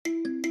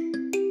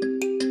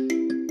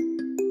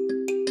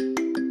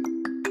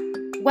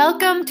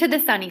Welcome to the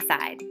sunny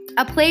side,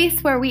 a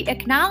place where we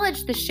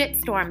acknowledge the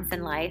shitstorms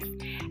in life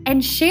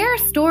and share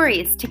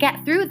stories to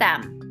get through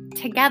them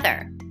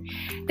together.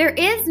 There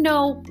is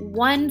no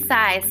one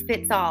size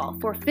fits all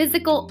for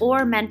physical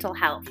or mental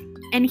health,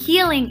 and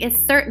healing is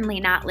certainly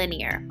not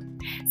linear.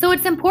 So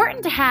it's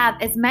important to have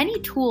as many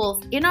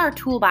tools in our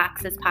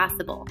toolbox as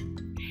possible.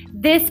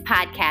 This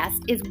podcast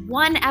is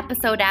one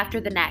episode after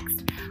the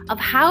next of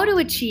how to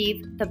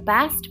achieve the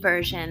best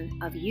version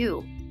of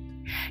you.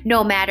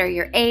 No matter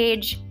your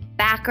age,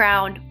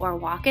 background, or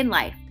walk in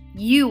life,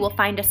 you will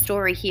find a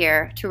story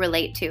here to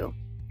relate to.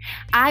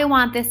 I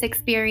want this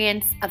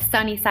experience of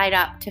Sunny Side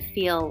Up to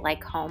feel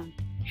like home,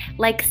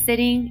 like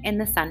sitting in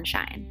the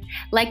sunshine,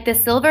 like the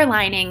silver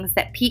linings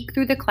that peek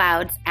through the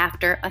clouds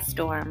after a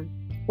storm.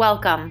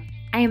 Welcome.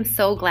 I am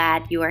so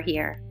glad you are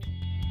here.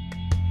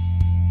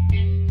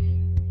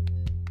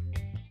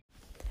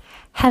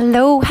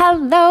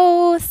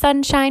 Hello,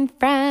 sunshine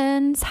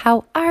friends.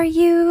 How are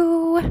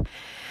you?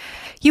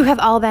 You have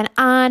all been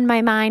on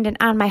my mind and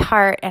on my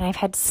heart, and I've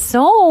had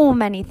so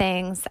many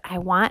things I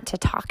want to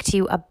talk to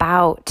you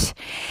about.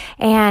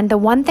 And the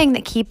one thing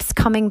that keeps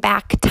coming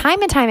back time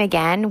and time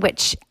again,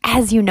 which,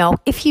 as you know,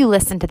 if you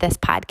listen to this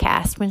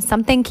podcast, when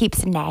something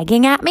keeps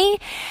nagging at me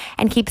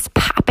and keeps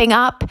popping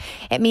up,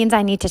 it means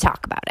I need to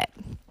talk about it.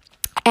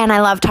 And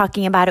I love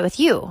talking about it with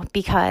you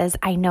because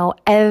I know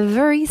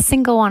every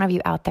single one of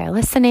you out there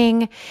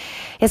listening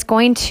is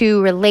going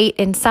to relate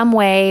in some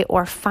way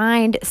or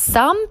find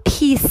some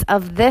piece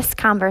of this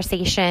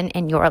conversation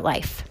in your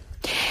life.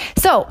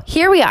 So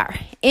here we are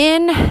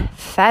in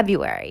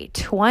February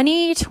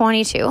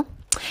 2022.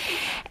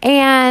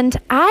 And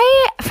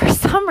for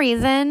some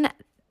reason,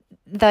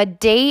 the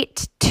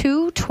date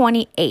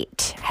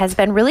 2/28 has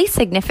been really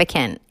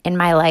significant in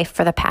my life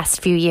for the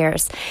past few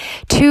years.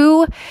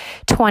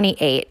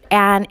 2/28.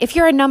 And if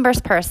you're a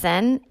numbers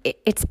person,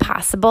 it's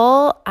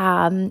possible.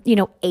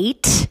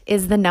 8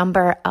 is the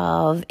number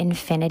of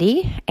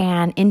infinity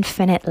and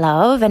infinite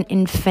love and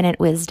infinite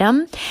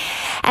wisdom.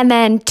 And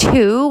then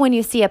 2, when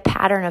you see a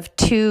pattern of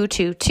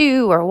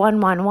 222 or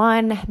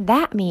 111,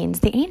 that means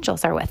the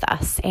angels are with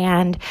us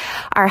and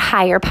our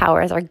higher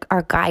powers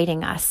are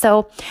guiding us.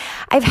 So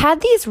I've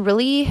had these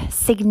really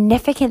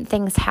significant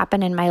things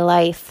happen in my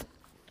life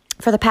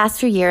for the past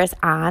few years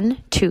on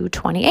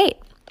 2/28.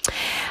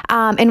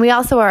 And we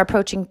also are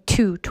approaching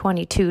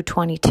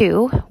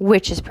 2/22/22,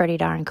 which is pretty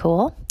darn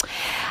cool.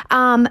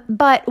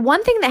 But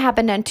one thing that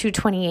happened on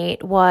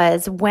 2/28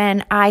 was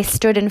when I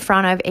stood in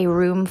front of a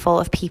room full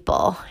of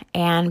people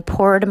and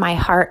poured my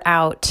heart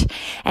out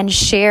and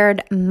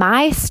shared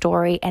my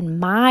story and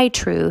my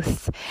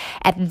truth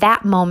at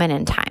that moment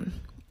in time.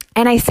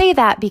 And I say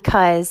that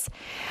because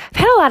I've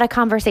had a lot of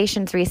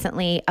conversations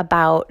recently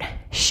about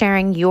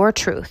sharing your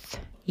truth,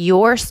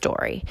 your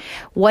story,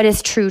 what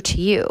is true to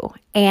you.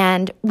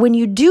 And when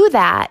you do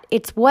that,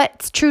 it's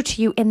what's true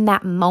to you in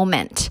that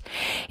moment.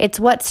 It's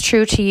what's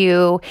true to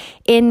you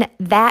in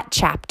that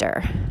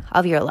chapter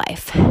of your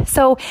life.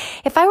 So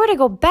if I were to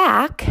go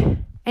back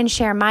and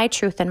share my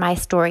truth and my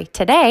story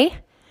today,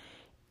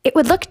 it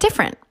would look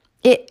different.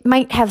 It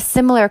might have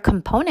similar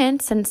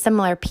components and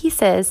similar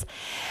pieces,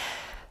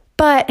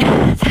 but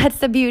that's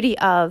the beauty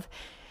of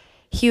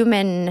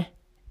human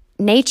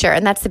nature,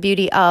 and that's the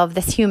beauty of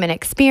this human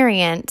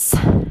experience.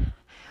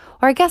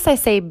 Or I guess I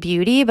say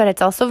beauty, but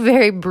it's also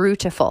very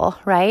beautiful,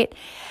 right?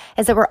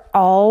 Is that we're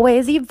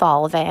always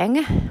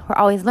evolving, we're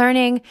always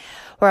learning,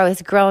 we're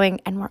always growing,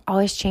 and we're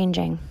always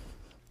changing.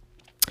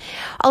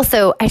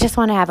 Also, I just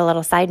want to have a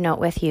little side note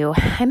with you.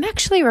 I'm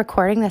actually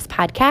recording this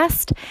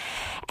podcast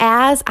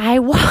as I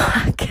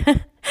walk.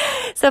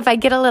 So if I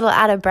get a little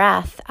out of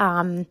breath,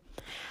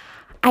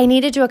 I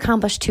needed to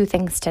accomplish 2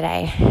 things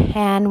today.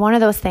 And one of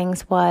those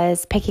things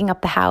was picking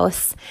up the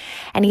house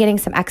and getting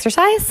some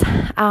exercise,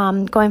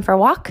 going for a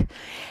walk,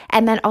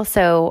 and then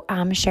also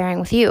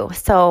sharing with you.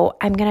 So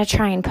I'm going to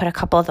try and put a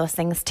couple of those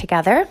things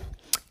together.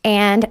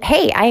 And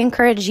hey, I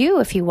encourage you,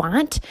 if you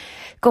want,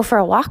 go for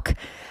a walk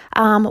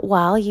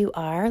while you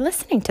are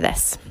listening to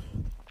this.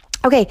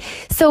 Okay,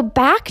 so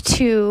back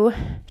to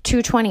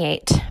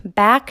 2/28,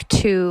 back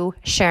to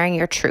sharing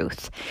your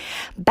truth,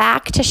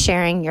 back to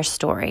sharing your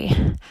story.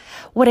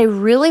 What I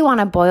really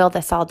want to boil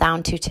this all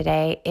down to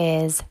today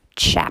is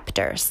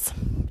chapters.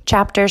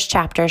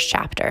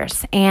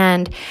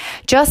 And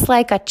just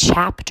like a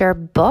chapter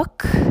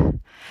book,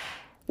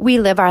 we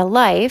live our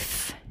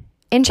life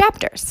in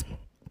chapters.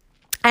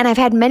 And I've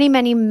had many,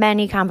 many,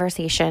 many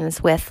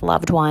conversations with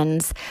loved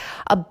ones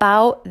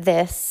about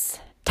this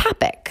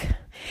topic.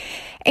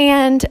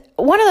 And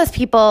one of those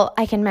people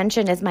I can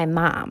mention is my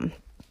mom.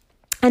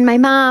 And my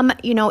mom,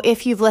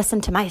 if you've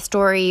listened to my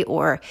story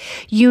or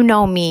you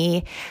know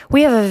me,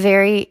 we have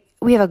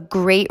a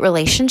great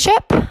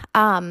relationship.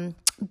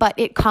 But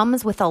it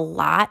comes with a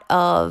lot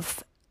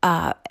of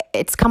a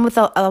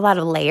lot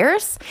of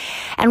layers,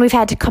 and we've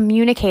had to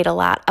communicate a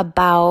lot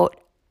about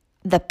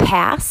the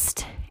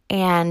past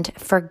and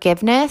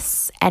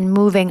forgiveness and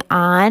moving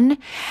on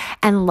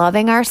and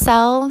loving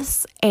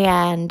ourselves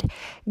and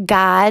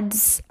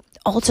God's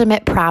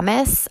ultimate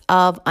promise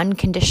of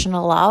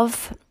unconditional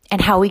love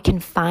and how we can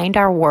find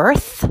our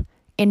worth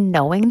in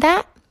knowing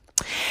that.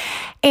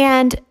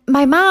 And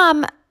my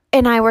mom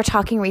and I were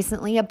talking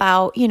recently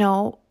about,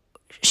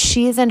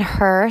 she's in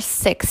her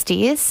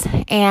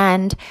 60s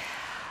and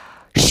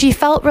she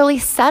felt really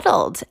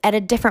settled at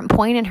a different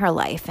point in her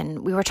life. And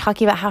we were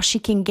talking about how she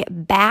can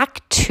get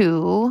back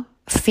to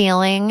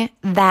feeling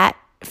that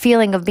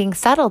feeling of being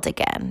settled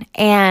again.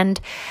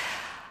 And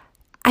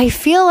I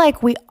feel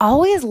like we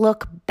always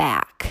look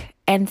back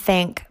and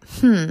think,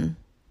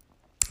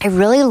 I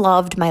really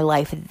loved my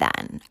life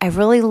then. I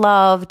really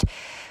loved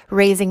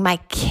raising my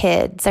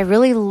kids. I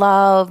really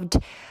loved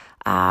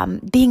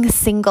being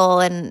single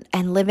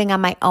and living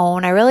on my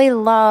own. I really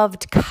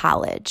loved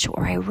college,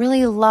 or I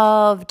really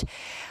loved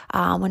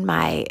when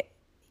my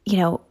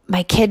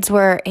kids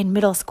were in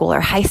middle school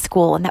or high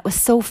school, and that was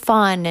so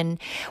fun. And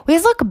we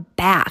always look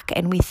back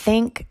and we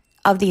think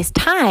of these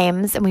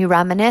times and we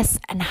reminisce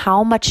and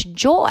how much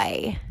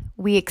joy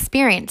we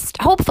experienced,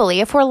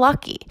 hopefully, if we're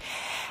lucky.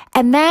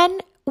 And then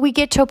we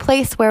get to a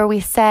place where we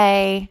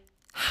say,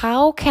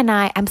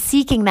 I'm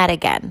seeking that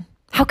again.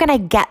 How can I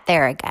get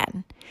there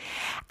again?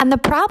 And the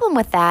problem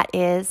with that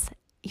is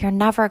you're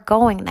never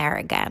going there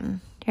again.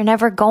 You're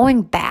never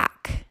going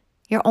back.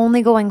 You're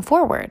only going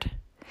forward.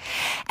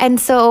 And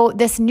so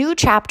this new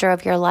chapter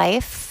of your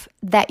life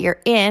that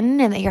you're in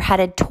and that you're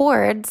headed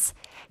towards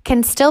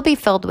can still be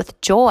filled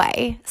with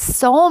joy,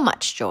 so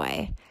much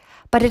joy,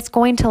 but it's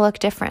going to look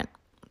different.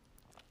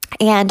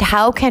 And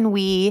how can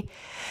we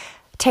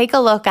take a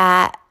look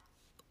at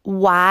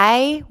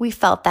why we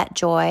felt that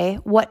joy,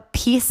 what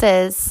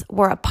pieces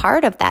were a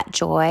part of that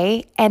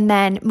joy, and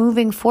then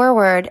moving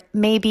forward,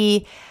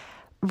 maybe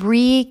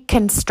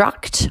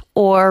reconstruct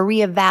or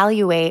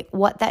reevaluate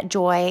what that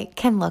joy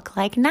can look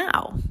like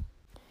now.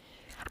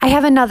 I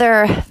have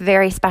another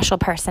very special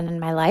person in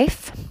my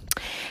life,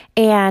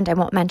 and I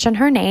won't mention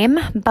her name,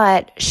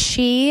 but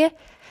she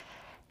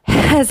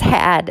has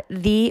had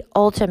the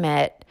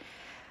ultimate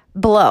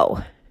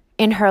blow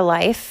in her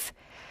life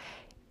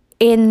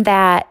in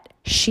that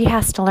she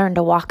has to learn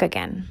to walk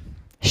again.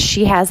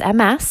 She has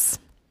MS,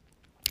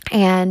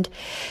 and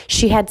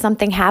she had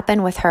something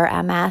happen with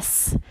her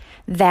MS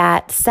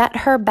that set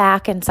her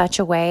back in such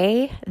a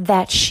way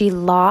that she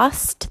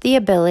lost the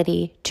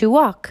ability to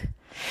walk.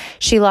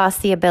 She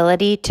lost the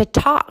ability to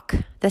talk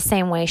the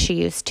same way she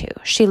used to.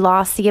 She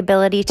lost the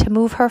ability to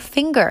move her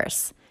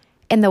fingers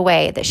in the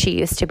way that she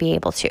used to be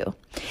able to.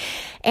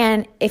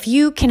 And if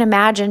you can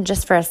imagine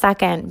just for a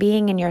second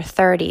being in your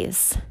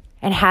 30s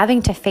and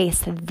having to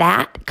face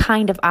that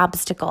kind of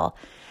obstacle,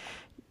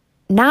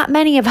 not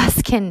many of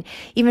us can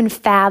even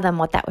fathom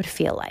what that would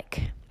feel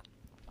like.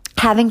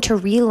 Having to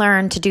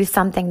relearn to do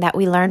something that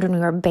we learned when we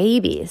were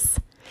babies.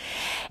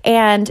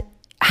 And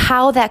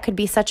how that could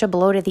be such a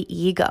blow to the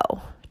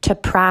ego, to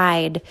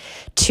pride,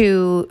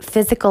 to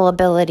physical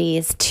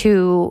abilities,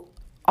 to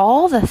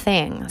all the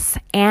things.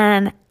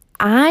 And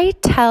I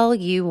tell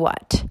you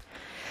what,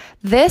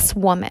 this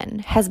woman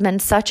has been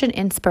such an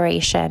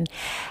inspiration.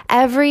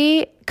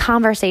 Every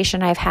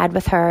conversation I've had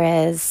with her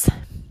is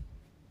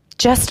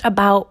just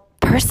about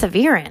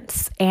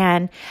perseverance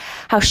and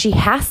how she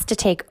has to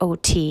take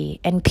OT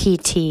and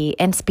PT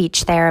and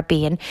speech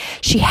therapy, and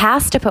she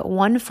has to put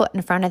one foot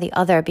in front of the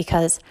other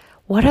because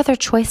what other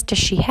choice does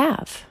she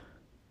have?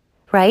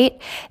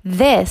 Right?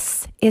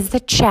 This is the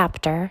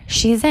chapter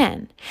she's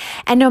in.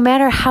 And no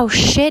matter how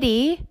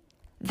shitty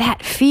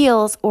that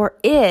feels or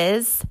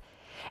is,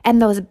 and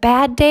those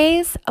bad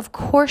days, of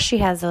course she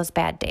has those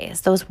bad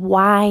days. Those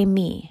why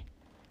me?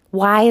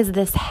 Why is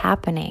this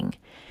happening?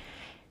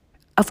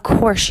 Of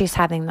course she's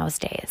having those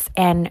days.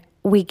 And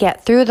we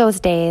get through those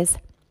days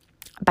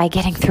by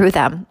getting through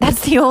them.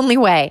 That's the only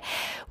way.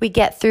 We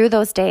get through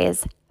those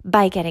days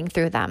by getting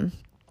through them.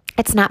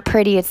 It's not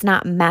pretty. It's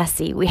not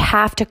messy. We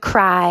have to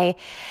cry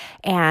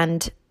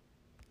and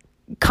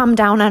come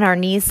down on our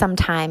knees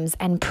sometimes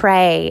and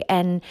pray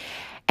and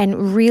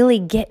really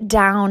get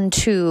down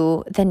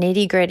to the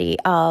nitty-gritty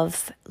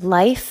of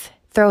life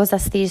throws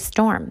us these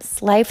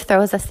storms. Life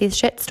throws us these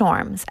shit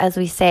storms, as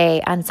we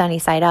say on Sunny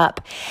Side Up.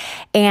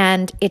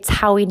 And it's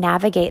how we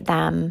navigate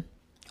them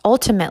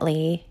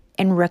ultimately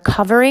in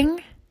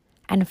recovering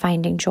and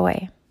finding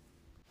joy.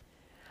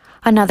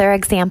 Another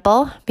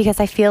example, because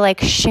I feel like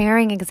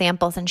sharing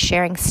examples and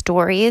sharing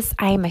stories,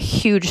 I am a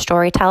huge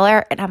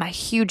storyteller and I'm a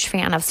huge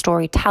fan of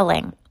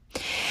storytelling.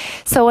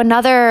 So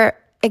another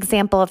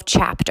example of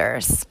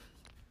chapters.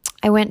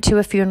 I went to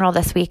a funeral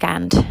this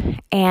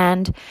weekend,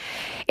 and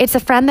it's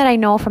a friend that I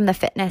know from the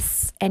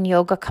fitness and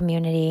yoga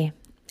community,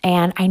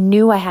 and I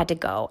knew I had to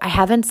go. I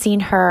haven't seen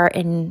her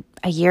in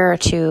a year or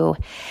two,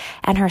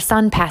 and her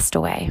son passed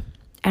away,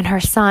 and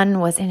her son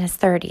was in his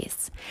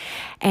 30s,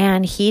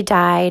 and he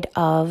died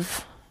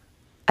of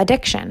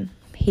addiction.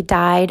 He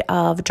died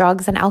of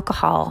drugs and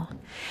alcohol,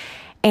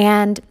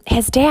 and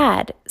his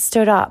dad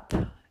stood up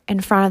in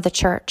front of the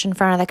church, in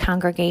front of the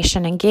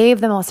congregation, and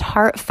gave the most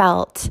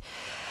heartfelt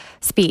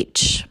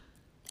speech.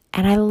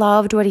 And I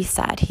loved what he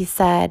said. He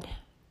said,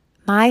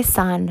 "My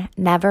son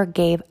never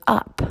gave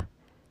up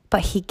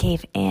but he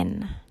gave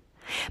in.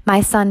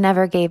 My son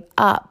never gave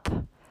up,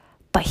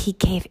 but he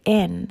gave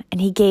in,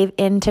 and he gave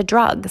in to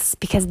drugs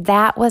because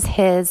that was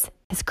his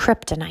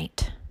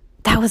kryptonite.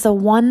 That was the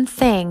one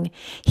thing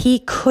he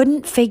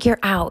couldn't figure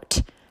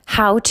out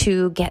how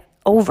to get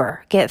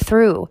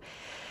through.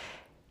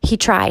 He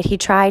tried,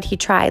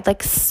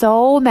 like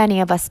so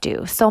many of us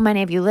do. So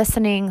many of you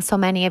listening, so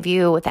many of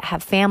you that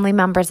have family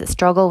members that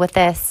struggle with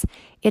this.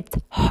 It's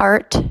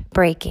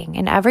heartbreaking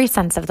in every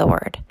sense of the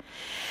word.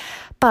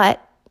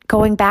 But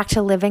going back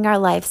to living our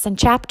lives in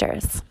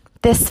chapters,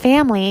 this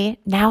family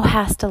now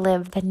has to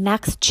live the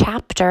next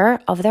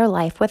chapter of their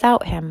life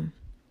without him.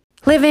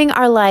 Living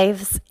our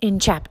lives in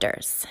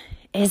chapters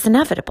is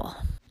inevitable.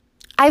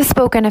 I've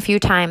spoken a few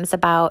times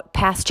about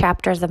past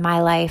chapters of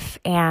my life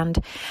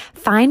and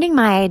finding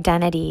my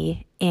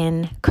identity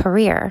in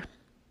career.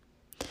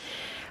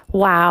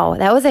 Wow,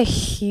 that was a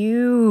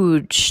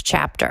huge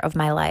chapter of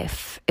my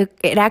life.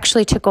 It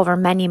actually took over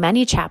many,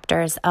 many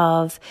chapters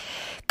of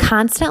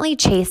constantly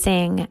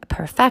chasing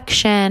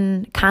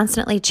perfection,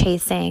 constantly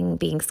chasing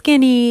being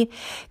skinny,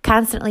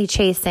 constantly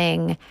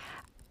chasing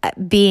that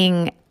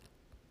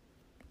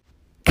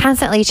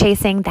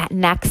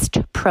next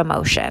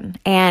promotion.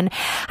 And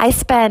I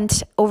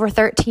spent over a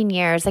good 13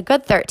 years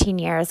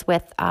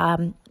with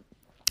a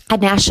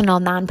national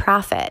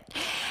nonprofit.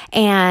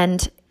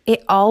 And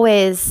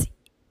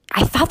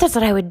I thought that's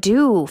what I would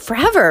do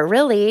forever,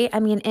 really. I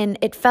mean, and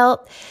it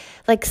felt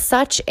like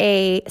such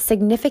a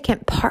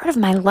significant part of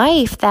my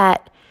life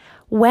that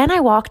when I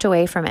walked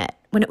away from it,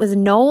 when it was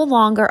no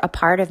longer a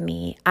part of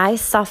me, I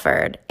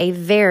suffered a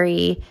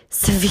very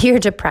severe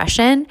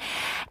depression,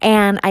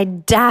 and I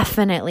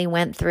definitely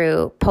went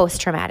through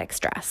post-traumatic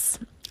stress.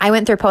 I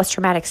went through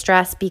post-traumatic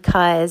stress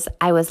because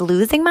I was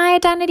losing my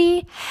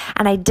identity,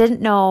 and I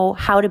didn't know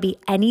how to be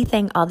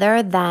anything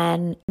other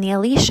than the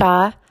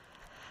Alicia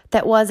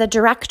that was a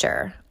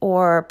director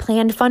or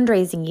planned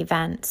fundraising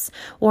events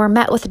or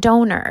met with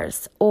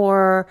donors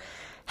or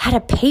had a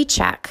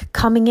paycheck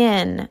coming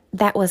in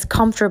that was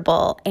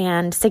comfortable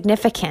and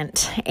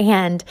significant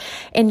and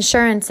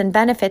insurance and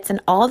benefits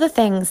and all the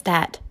things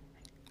that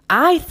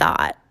I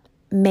thought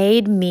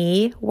made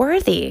me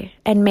worthy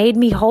and made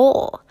me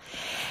whole.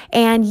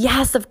 And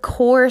yes, of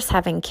course,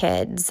 having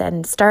kids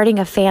and starting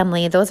a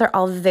family, those are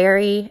all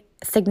very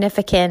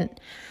significant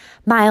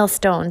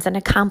milestones and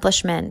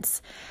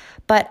accomplishments.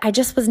 But I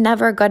just was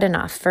never good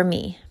enough for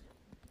me.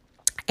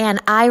 And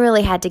I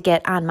really had to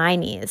get on my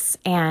knees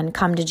and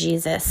come to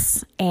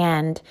Jesus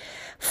and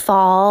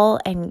fall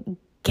and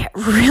get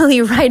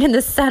really right in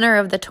the center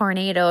of the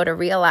tornado to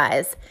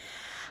realize,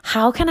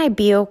 how can I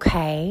be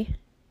okay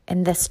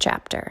in this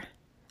chapter?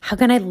 How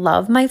can I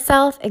love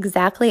myself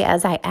exactly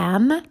as I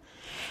am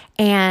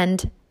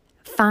and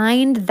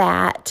find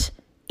that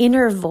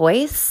inner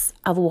voice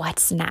of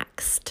what's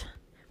next?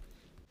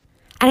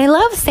 And I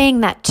love saying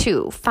that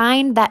too,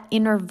 find that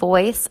inner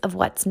voice of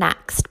what's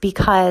next,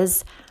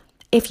 because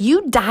if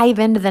you dive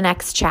into the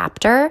next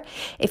chapter,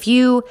 if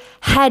you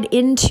head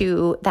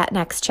into that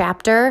next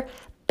chapter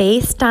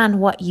based on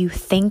what you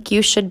think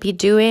you should be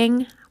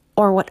doing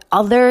or what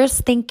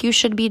others think you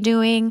should be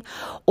doing,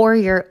 or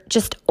you're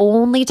just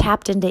only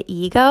tapped into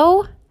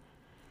ego,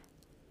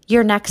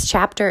 your next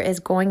chapter is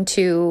going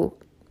to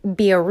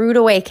be a rude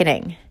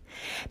awakening,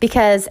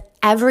 because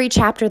every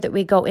chapter that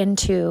we go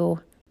into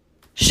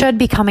should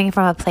be coming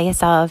from a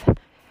place of,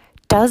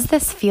 does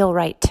this feel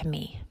right to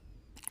me?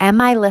 Am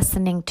I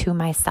listening to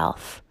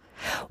myself?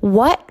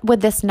 What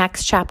would this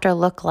next chapter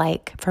look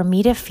like for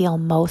me to feel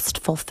most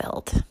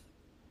fulfilled?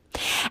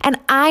 And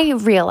I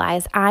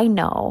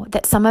know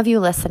that some of you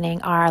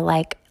listening are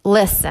like,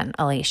 listen,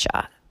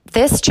 Alicia,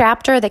 this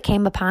chapter that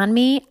came upon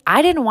me,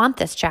 I didn't want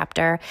this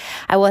chapter.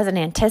 I wasn't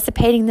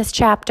anticipating this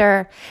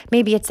chapter.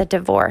 Maybe it's a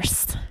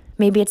divorce.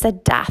 Maybe it's a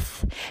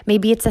death.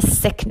 Maybe it's a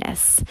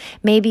sickness.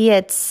 Maybe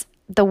it's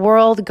the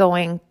world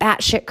going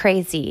batshit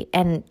crazy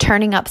and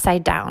turning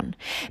upside down.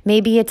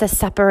 Maybe it's a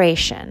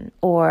separation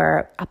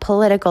or a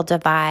political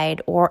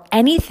divide or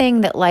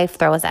anything that life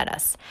throws at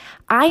us.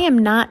 I am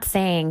not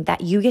saying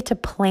that you get to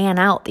plan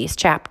out these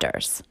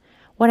chapters.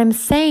 What I'm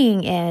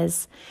saying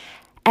is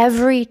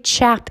every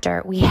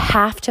chapter we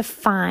have to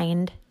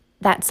find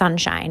that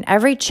sunshine.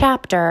 Every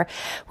chapter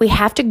we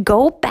have to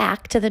go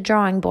back to the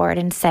drawing board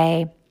and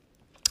say,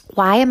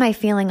 why am I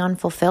feeling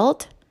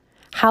unfulfilled?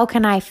 How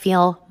can I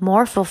feel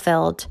more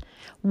fulfilled?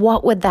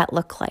 What would that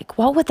look like?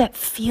 What would that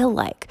feel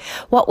like?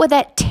 What would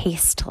that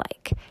taste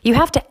like? You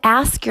have to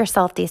ask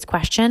yourself these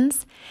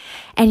questions,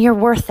 and you're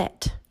worth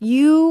it.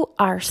 You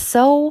are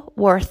so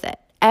worth it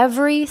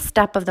every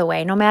step of the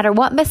way, no matter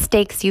what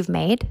mistakes you've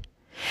made,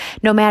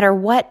 no matter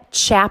what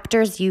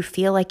chapters you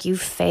feel like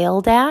you've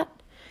failed at.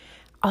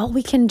 All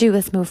we can do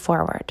is move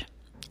forward.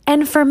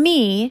 And for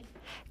me,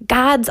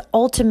 God's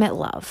ultimate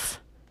love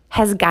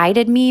has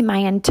guided me my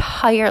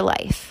entire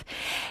life.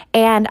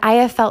 And I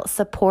have felt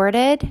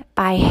supported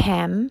by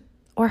him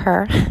or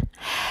her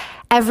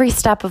every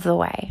step of the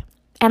way.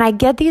 And I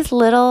get these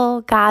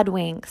little God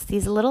winks,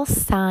 these little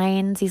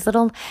signs, these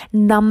little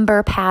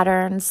number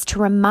patterns to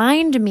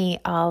remind me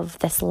of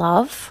this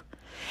love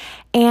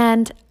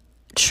And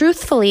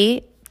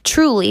truthfully,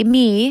 truly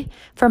me,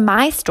 for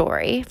my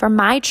story, for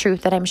my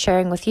truth that I'm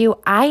sharing with you,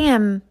 I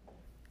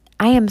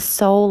am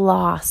so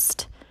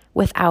lost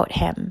without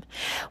him.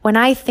 When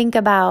I think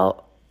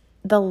about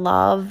the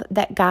love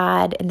that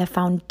God and the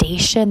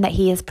foundation that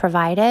he has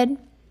provided,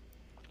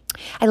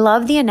 I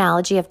love the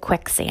analogy of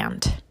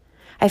quicksand.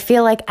 I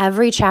feel like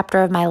every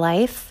chapter of my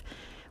life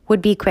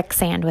would be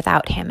quicksand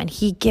without him, and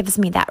he gives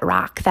me that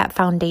rock, that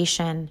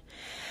foundation.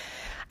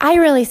 I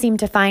really seem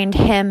to find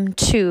him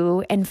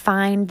too, and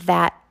find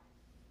that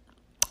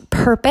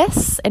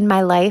purpose in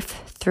my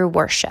life through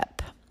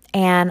worship.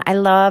 And I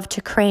love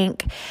to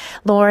crank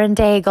Lauren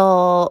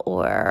Daigle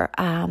or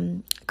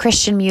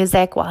Christian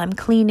music while I'm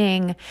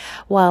cleaning,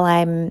 while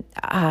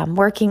I'm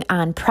working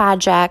on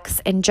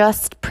projects, and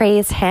just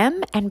praise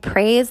him and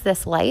praise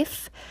this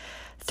life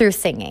through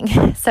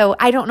singing. So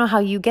I don't know how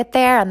you get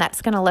there, and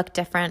that's going to look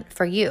different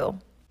for you.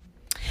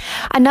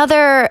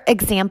 Another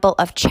example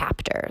of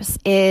chapters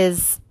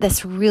is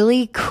this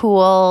really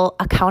cool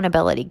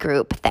accountability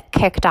group that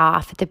kicked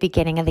off at the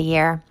beginning of the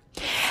year.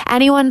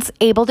 Anyone's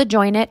able to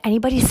join it.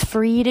 Anybody's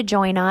free to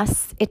join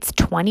us. It's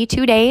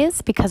 22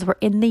 days because we're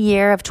in the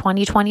year of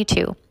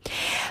 2022.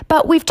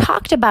 But we've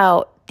talked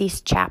about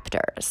these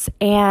chapters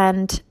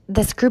and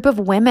this group of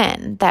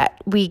women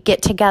that we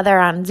get together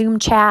on Zoom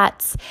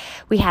chats.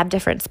 We have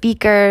different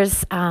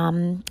speakers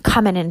come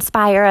and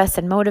inspire us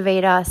and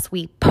motivate us.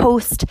 We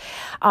post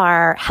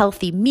our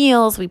healthy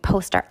meals. We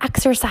post our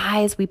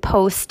exercise. We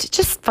post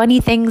just funny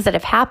things that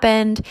have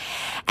happened.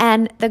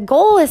 And the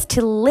goal is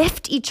to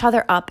lift each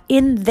other up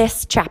in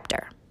this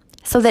chapter,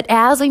 so that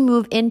as we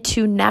move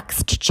into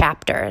next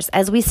chapters,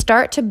 as we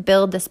start to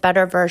build this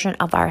better version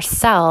of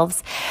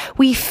ourselves,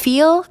 we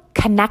feel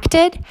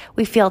connected,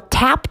 we feel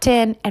tapped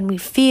in, and we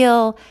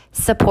feel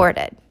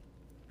supported.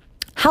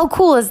 How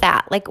cool is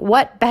that? Like,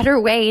 what better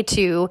way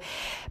to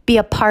be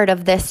a part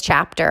of this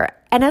chapter?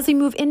 And as we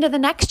move into the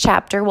next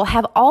chapter, we'll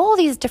have all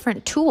these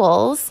different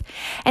tools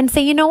and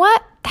say, you know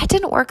what? That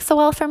didn't work so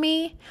well for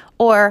me,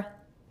 or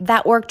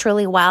that worked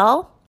really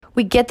well.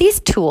 We get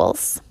these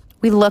tools.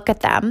 We look at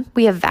them,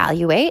 we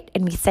evaluate,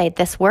 and we say,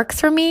 this works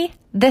for me,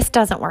 this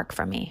doesn't work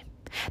for me.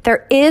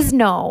 There is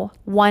no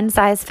one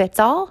size fits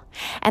all,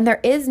 and there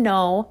is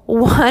no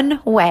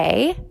one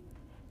way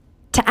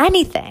to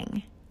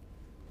anything.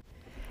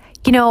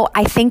 You know,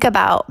 I think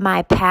about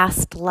my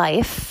past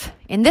life.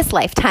 In this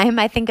lifetime,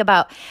 I think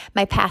about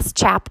my past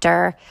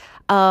chapter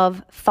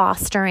of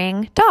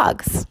fostering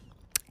dogs.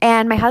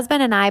 And my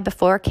husband and I,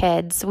 before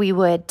kids, we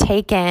would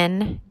take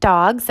in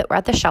dogs that were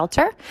at the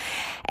shelter,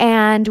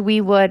 and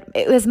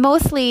it was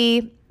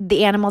mostly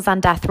the animals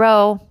on death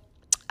row,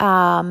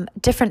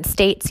 different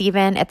states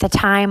even. At the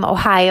time,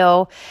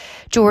 Ohio,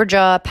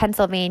 Georgia,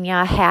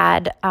 Pennsylvania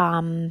had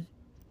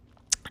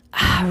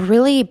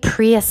really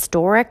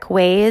prehistoric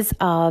ways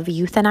of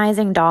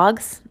euthanizing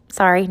dogs.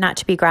 Sorry, not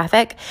to be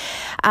graphic,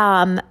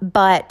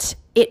 but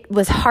it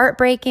was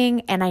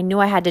heartbreaking, and I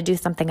knew I had to do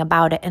something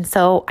about it. And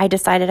so I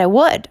decided I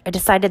would. I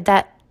decided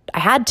that I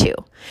had to.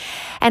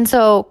 And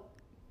so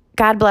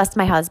God bless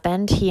my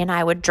husband. He and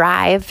I would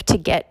drive to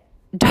get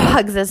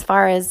dogs as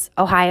far as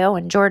Ohio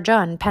and Georgia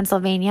and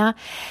Pennsylvania.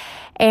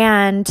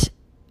 And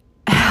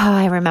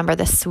I remember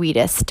the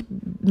sweetest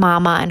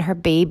mama and her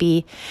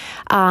baby.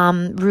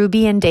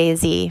 Ruby and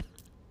Daisy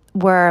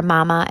were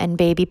mama and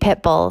baby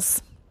pit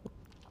bulls.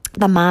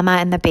 The mama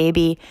and the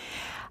baby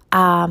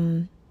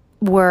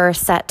were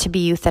set to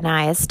be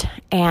euthanized,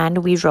 and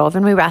we drove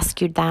and we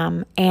rescued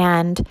them.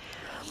 And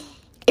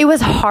it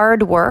was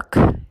hard work,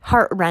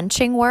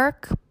 heart-wrenching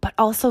work, but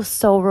also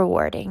so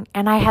rewarding.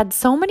 And I had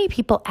so many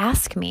people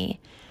ask me,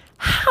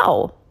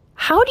 how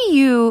do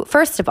you,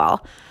 first of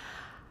all,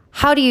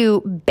 how do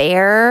you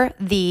bear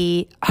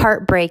the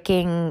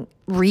heartbreaking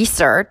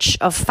research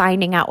of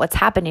finding out what's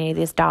happening to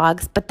these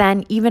dogs? But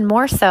then even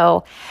more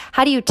so,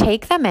 how do you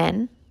take them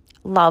in,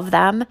 love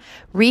them,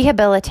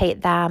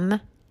 rehabilitate them,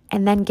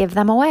 and then give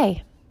them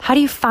away? How do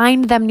you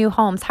find them new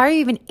homes? How are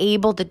you even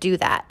able to do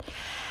that?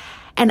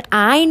 And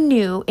I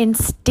knew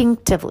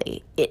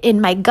instinctively, in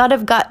my gut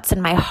of guts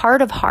and my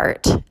heart of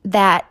heart,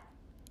 that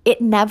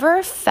it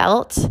never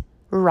felt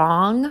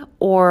wrong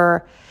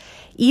or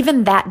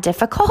even that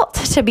difficult,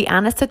 to be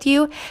honest with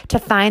you, to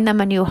find them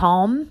a new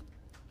home,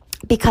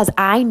 because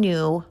I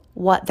knew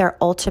what their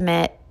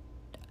ultimate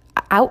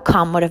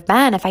outcome would have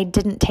been if I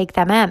didn't take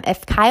them in.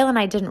 If Kyle and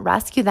I didn't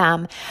rescue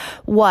them,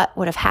 what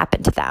would have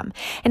happened to them?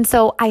 And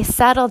so I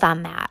settled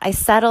on that. I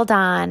settled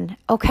on,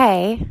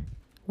 okay,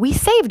 we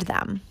saved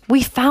them.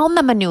 We found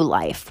them a new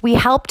life. We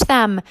helped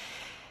them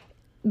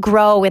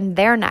grow in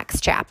their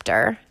next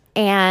chapter.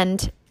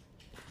 And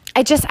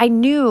I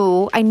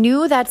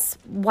knew that's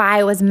why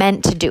I was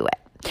meant to do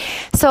it.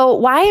 So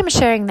why I'm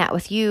sharing that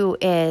with you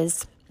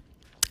is,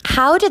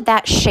 how did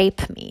that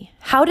shape me?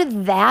 How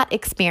did that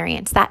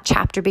experience, that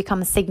chapter,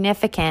 become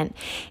significant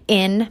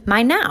in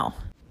my now?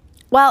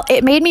 Well,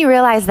 it made me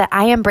realize that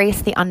I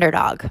embrace the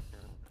underdog.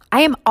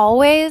 I am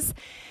always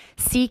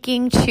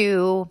seeking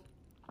to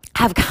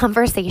have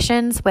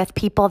conversations with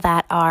people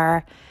that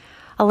are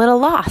a little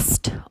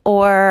lost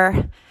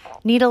or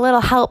need a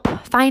little help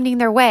finding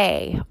their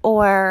way,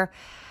 or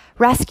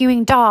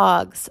rescuing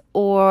dogs,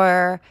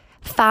 or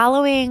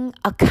following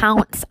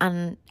accounts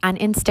on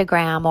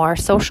Instagram or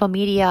social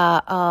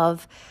media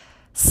of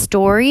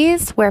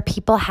stories where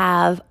people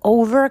have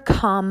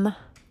overcome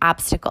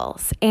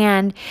obstacles.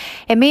 And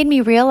it made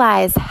me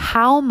realize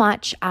how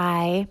much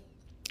I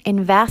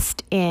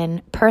invest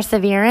in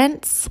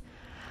perseverance,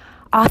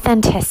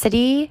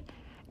 authenticity,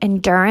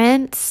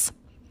 endurance.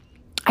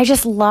 I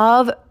just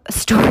love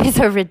stories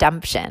of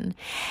redemption.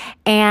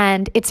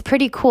 And it's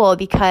pretty cool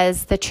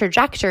because the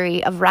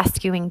trajectory of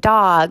rescuing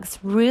dogs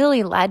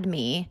really led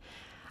me,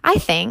 I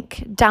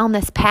think, down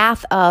this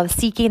path of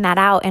seeking that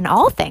out in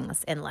all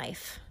things in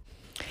life.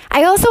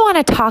 I also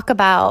want to talk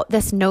about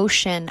this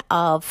notion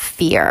of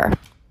fear.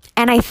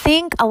 And I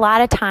think a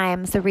lot of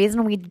times the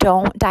reason we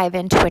don't dive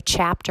into a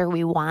chapter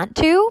we want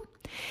to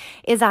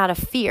is out of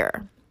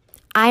fear.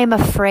 I am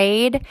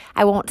afraid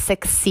I won't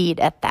succeed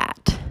at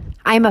that.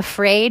 I'm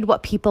afraid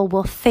what people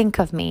will think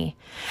of me.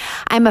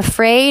 I'm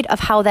afraid of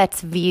how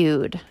that's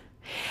viewed.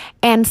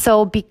 And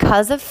so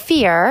because of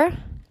fear,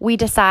 we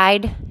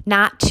decide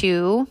not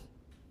to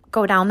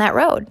go down that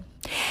road.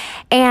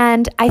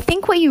 And I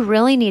think what you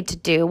really need to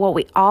do, what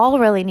we all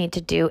really need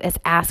to do, is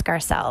ask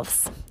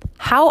ourselves,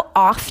 how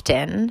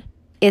often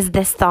is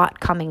this thought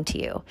coming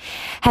to you?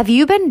 Have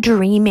you been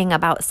dreaming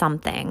about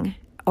something,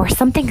 or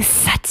something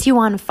sets you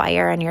on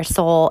fire in your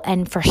soul,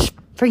 and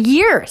for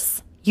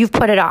years you've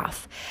put it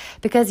off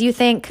because you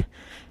think,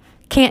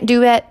 can't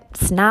do it,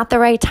 it's not the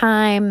right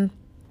time,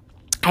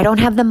 I don't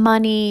have the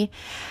money.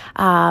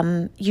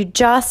 You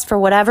just, for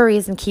whatever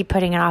reason, keep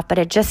putting it off, but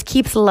it just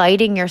keeps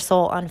lighting your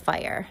soul on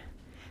fire.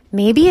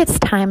 Maybe it's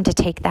time to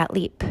take that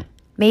leap.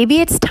 Maybe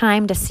it's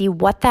time to see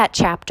what that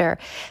chapter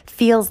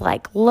feels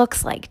like,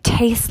 looks like,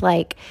 tastes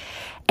like,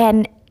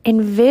 and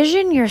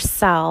envision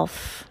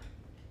yourself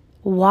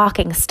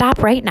walking.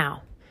 Stop right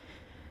now.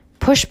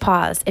 Push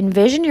pause.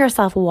 Envision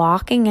yourself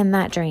walking in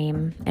that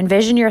dream.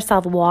 Envision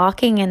yourself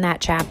walking in that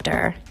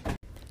chapter.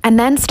 And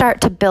then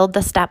start to build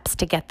the steps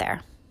to get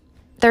there.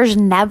 There's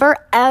never,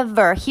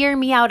 ever, hear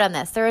me out on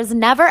this, there is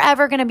never,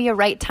 ever going to be a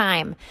right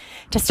time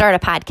to start a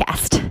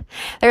podcast.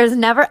 There's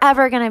never,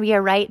 ever going to be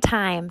a right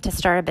time to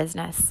start a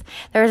business.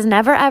 There's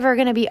never, ever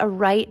going to be a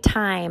right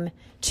time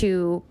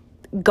to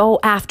go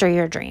after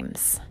your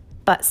dreams.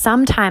 But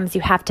sometimes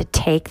you have to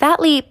take that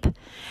leap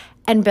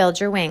and build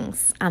your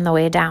wings on the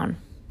way down.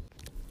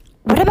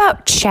 What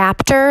about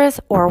chapters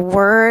or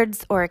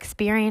words or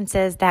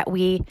experiences that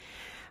we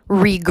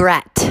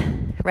regret,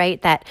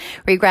 right? That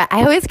regret.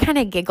 I always kind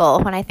of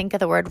giggle when I think of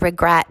the word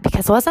regret,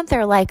 because wasn't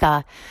there like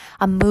a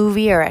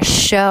movie or a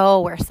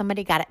show where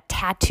somebody got it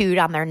tattooed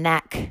on their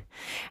neck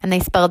and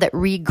they spelled it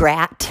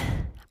regret,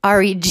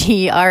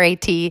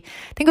 R-E-G-R-A-T.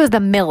 I think it was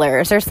the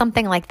Millers or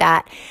something like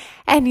that.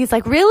 And he's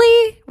like,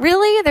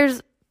 really?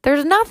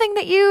 There's nothing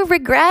that you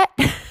regret?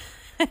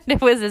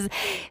 It was his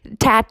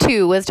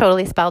tattoo was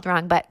totally spelled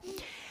wrong. But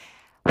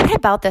what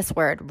about this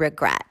word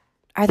regret?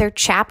 Are there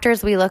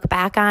chapters we look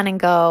back on and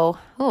go,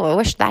 oh, I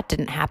wish that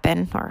didn't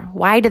happen, or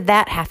why did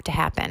that have to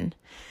happen?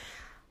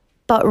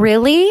 But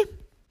really,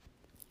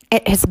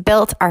 it has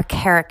built our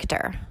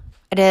character.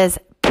 It has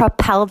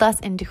propelled us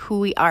into who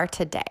we are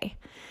today.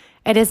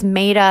 It has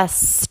made us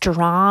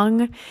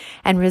strong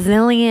and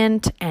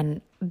resilient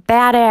and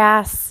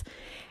badass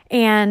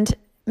and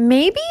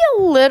maybe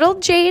a little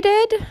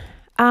jaded,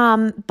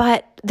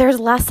 but there's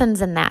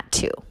lessons in that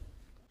too.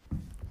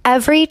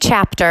 Every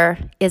chapter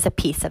is a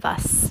piece of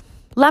us.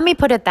 Let me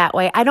put it that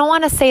way. I don't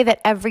want to say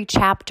that every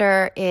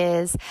chapter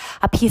is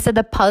a piece of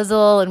the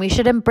puzzle and we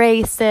should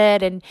embrace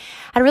it. And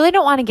I really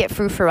don't want to get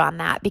frou-frou on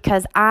that,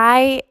 because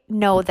I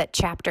know that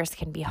chapters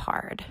can be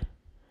hard.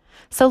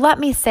 So let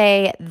me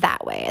say it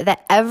that way,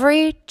 that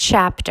every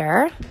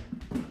chapter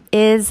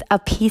is a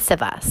piece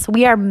of us.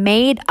 We are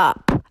made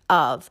up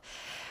of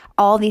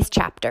all these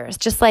chapters,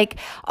 just like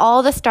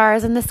all the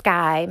stars in the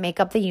sky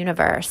make up the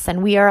universe,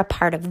 and we are a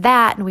part of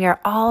that, and we are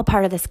all a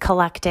part of this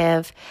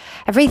collective.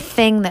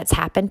 Everything that's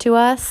happened to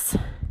us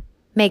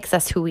makes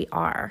us who we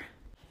are.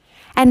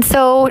 And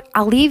so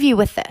I'll leave you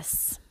with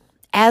this.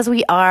 As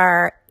we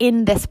are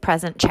in this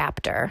present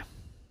chapter,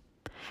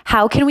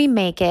 how can we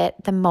make it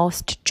the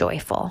most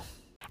joyful?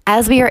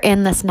 As we are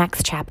in this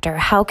next chapter,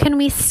 how can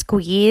we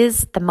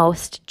squeeze the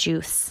most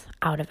juice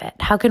out of it?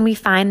 How can we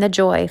find the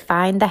joy,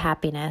 find the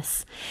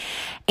happiness?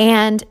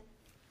 And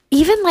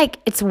even like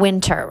it's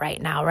winter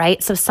right now,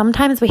 right? So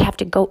sometimes we have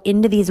to go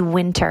into these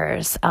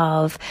winters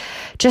of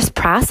just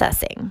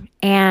processing.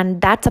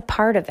 And that's a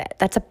part of it.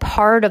 That's a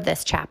part of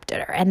this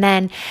chapter. And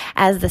then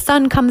as the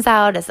sun comes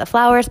out, as the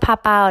flowers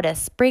pop out,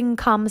 as spring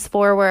comes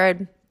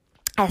forward,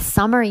 as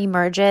summer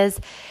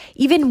emerges,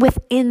 even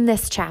within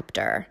this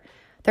chapter,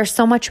 there's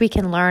so much we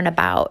can learn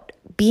about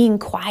being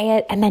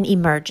quiet and then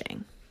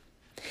emerging.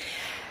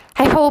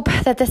 I hope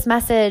that this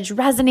message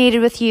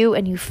resonated with you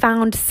and you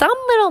found some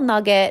little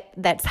nugget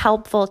that's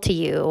helpful to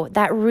you.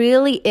 That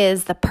really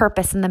is the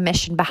purpose and the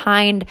mission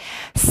behind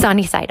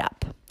Sunny Side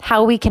Up.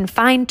 How we can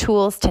find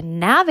tools to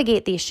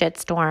navigate these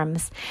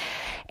shitstorms.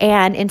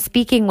 And in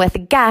speaking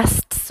with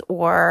guests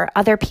or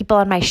other people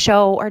on my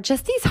show, or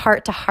just these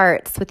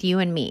heart-to-hearts with you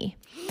and me.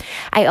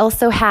 I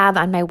also have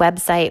on my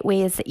website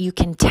ways that you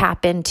can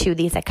tap into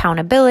these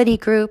accountability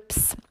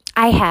groups.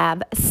 I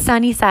have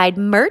Sunnyside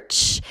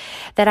merch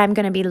that I'm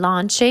going to be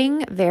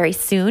launching very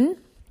soon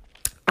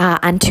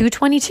on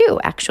 2/22,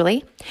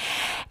 actually.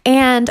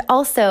 And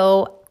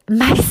also,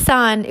 my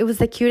son, it was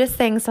the cutest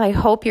thing, so I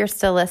hope you're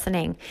still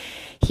listening.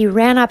 He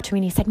ran up to me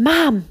and he said,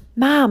 Mom,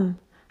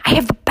 I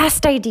have the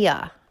best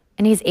idea.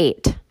 And he's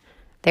 8.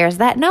 There's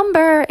that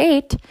number,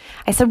 8.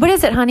 I said, what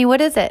is it, honey?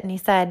 What is it? And he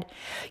said,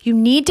 you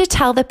need to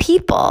tell the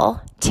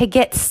people to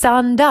get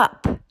sunned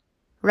up,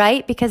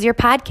 right? Because your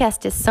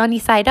podcast is Sunny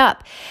Side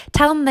Up.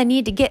 Tell them they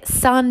need to get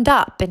sunned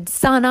up and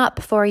sun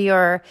up for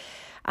your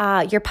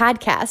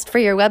podcast, for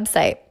your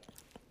website.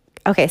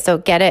 Okay, so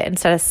get it,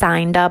 instead of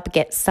signed up,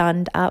 get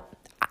sunned up.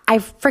 I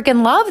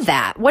freaking love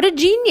that. What a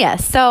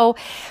genius. So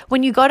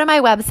when you go to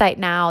my website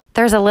now,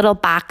 there's a little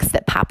box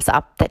that pops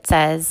up that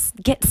says,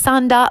 get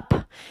sunned up,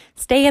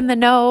 stay in the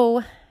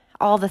know,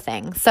 all the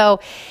things. So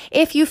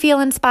if you feel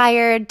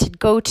inspired to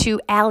go to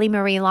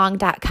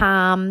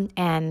AllieMarieLong.com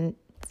and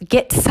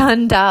get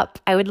sunned up,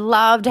 I would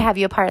love to have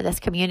you a part of this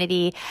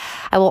community.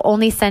 I will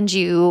only send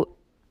you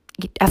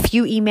a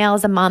few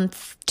emails a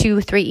month,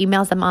 2-3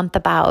 emails a month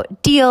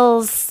about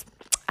deals,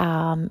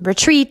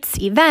 retreats,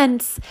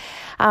 events,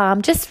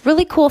 just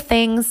really cool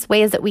things,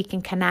 ways that we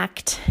can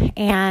connect.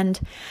 And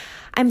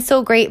I'm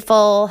so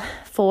grateful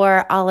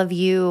for all of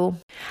you.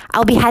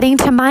 I'll be heading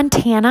to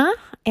Montana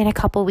in a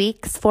couple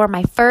weeks for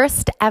my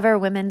first ever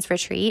women's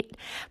retreat,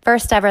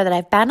 first ever that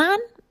I've been on,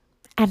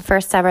 and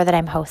first ever that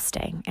I'm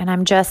hosting. And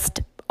I'm just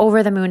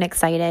over the moon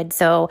excited.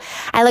 So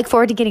I look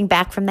forward to getting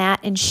back from that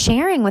and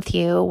sharing with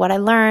you what I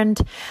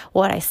learned,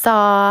 what I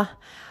saw,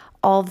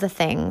 all of the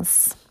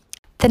things.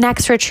 The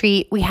next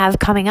retreat we have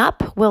coming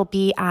up will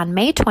be on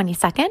May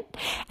 22nd,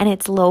 and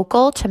it's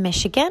local to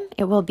Michigan.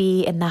 It will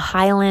be in the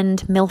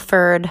Highland,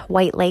 Milford,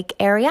 White Lake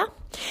area.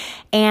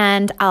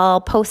 And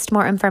I'll post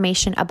more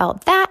information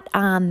about that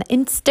on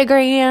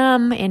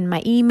Instagram, in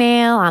my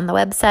email, on the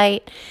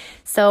website.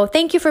 So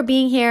thank you for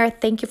being here.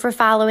 Thank you for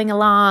following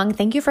along.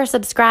 Thank you for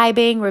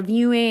subscribing,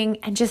 reviewing,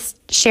 and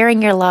just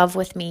sharing your love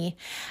with me.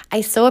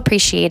 I so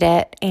appreciate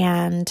it.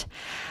 And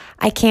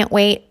I can't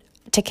wait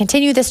to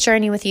continue this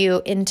journey with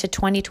you into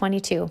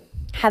 2022.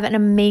 Have an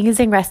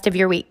amazing rest of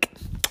your week.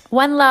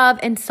 One love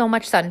and so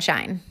much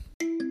sunshine.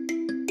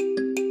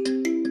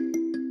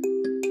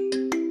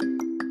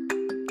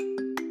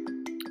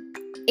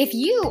 If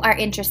you are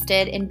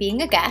interested in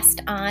being a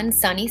guest on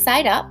Sunny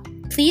Side Up,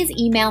 please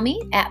email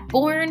me at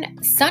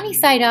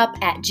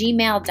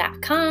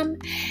bornsunnysideup@gmail.com,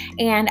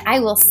 and I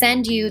will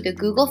send you the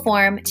Google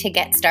form to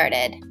get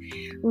started.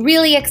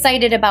 Really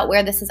excited about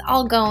where this is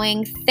all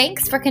going.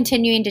 Thanks for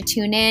continuing to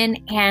tune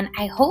in, and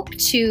I hope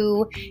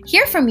to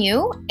hear from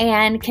you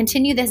and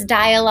continue this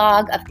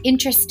dialogue of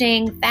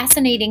interesting,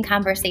 fascinating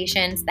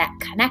conversations that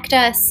connect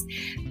us,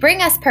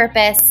 bring us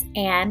purpose,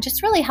 and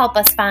just really help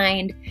us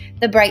find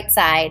the bright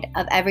side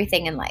of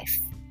everything in life.